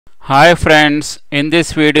Hi friends, in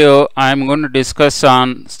this video I am going to discuss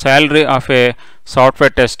on salary of a software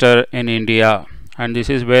tester in India, and this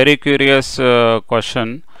is very curious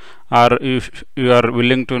question, or if you are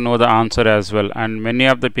willing to know the answer as well, and many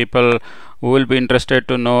of the people who will be interested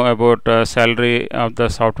to know about salary of the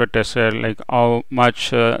software tester, like how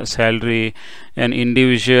much salary an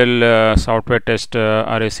individual software tester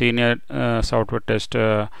or a senior software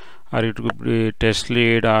tester, or it could be test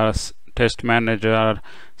lead or test manager or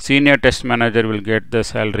senior test manager will get the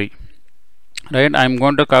salary, right? I'm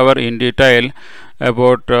going to cover in detail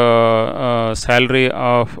about salary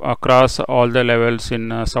of across all the levels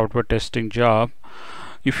in software testing job.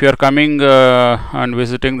 If you are coming and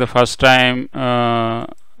visiting the first time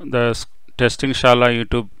the Testing Shala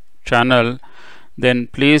YouTube channel, then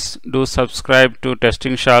please do subscribe to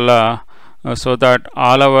Testing Shala so that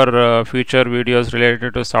all our future videos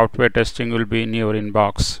related to software testing will be in your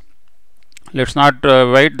inbox. Let's not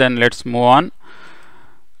wait, then let's move on.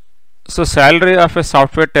 So salary of a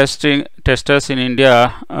software testers in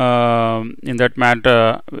India in that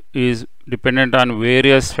matter is dependent on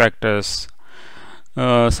various factors.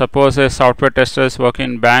 Suppose a software tester is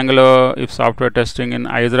working in Bangalore, if software testing in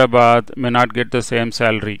Hyderabad may not get the same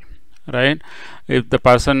salary, right? If the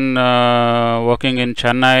person working in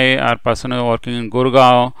Chennai or person working in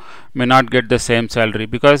Gurgaon may not get the same salary,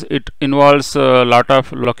 because it involves a lot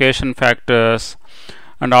of location factors,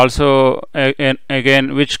 and also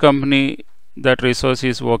again which company that resource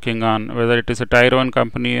is working on, whether it is a tier 1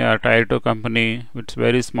 company or tier 2 company, it's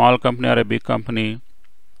very small company or a big company,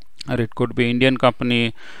 or it could be Indian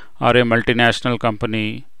company or a multinational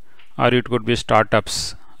company, or it could be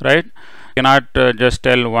startups, right? You cannot just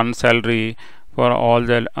tell one salary for all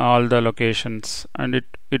the locations, and it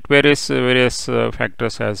varies various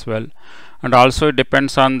factors as well, and also it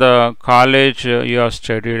depends on the college you have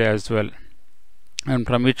studied as well, and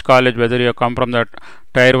from which college, whether you come from that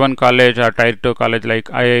tier 1 college or tier 2 college like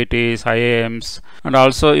IITs, IIMs, and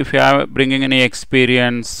also if you are bringing any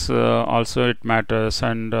experience also it matters,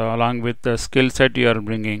 and along with the skill set you are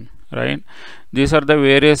bringing, right? These are the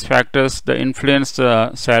various factors that influence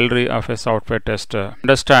the salary of a software tester.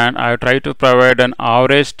 Understand, I try to provide an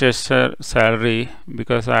average tester salary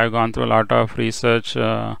because I have gone through a lot of research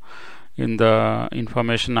in the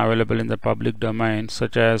information available in the public domain,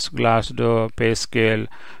 such as Glassdoor, PayScale,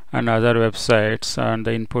 and other websites, and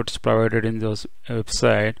the inputs provided in those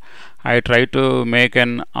websites. I try to make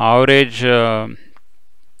an average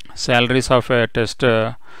salaries of a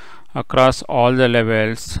tester across all the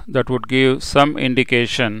levels that would give some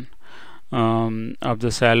indication of the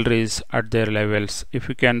salaries at their levels. If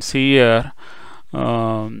you can see here,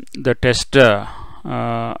 the tester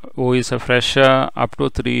who is a fresher up to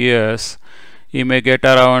 3 years, he may get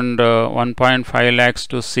around 1.5 lakhs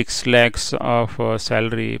to 6 lakhs of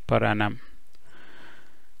salary per annum.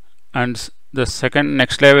 And the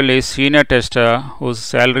next level is senior tester, whose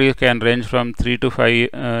salary can range from 3 to 5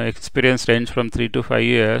 experience range from 3 to 5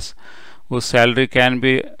 years, whose salary can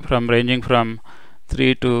be ranging from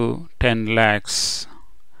 3 to 10 lakhs.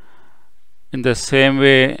 In the same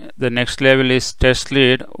way, the next level is test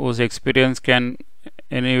lead, whose experience can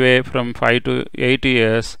anyway from 5 to 8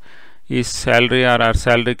 years. His salary or our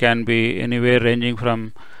salary can be anywhere ranging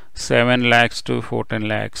from 7 lakhs to 14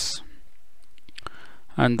 lakhs.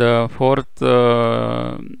 And the fourth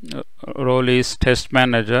role is test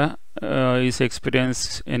manager. His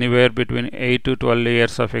experience anywhere between 8 to 12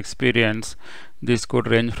 years of experience. This could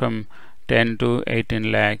range from 10 to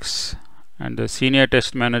 18 lakhs. And the senior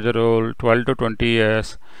test manager role, 12 to 20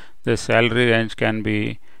 years, the salary range can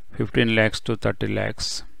be 15 lakhs to 30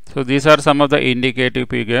 lakhs. So these are some of the indicative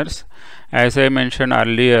figures. As I mentioned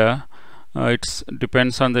earlier, it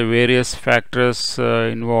depends on the various factors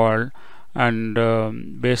involved,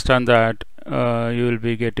 and based on that you will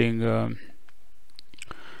be getting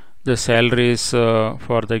the salaries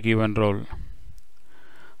for the given role.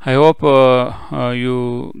 I hope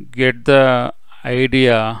you get the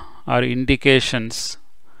idea or indications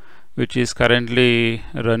which is currently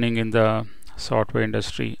running in the software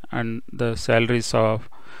industry and the salaries of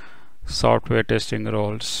software testing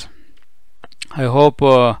roles. I hope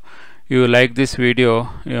you like this video.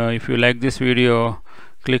 If you like this video,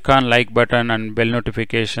 click on like button and bell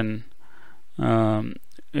notification. If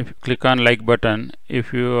you click on like button,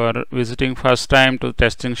 if you are visiting first time to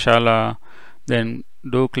Testing Shala, then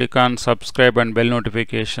do click on subscribe and bell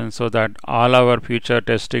notification so that all our future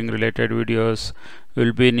testing related videos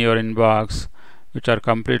will be in your inbox, which are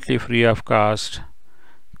completely free of cost.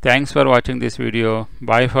 Thanks for watching this video.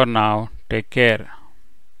 Bye for now. Take care.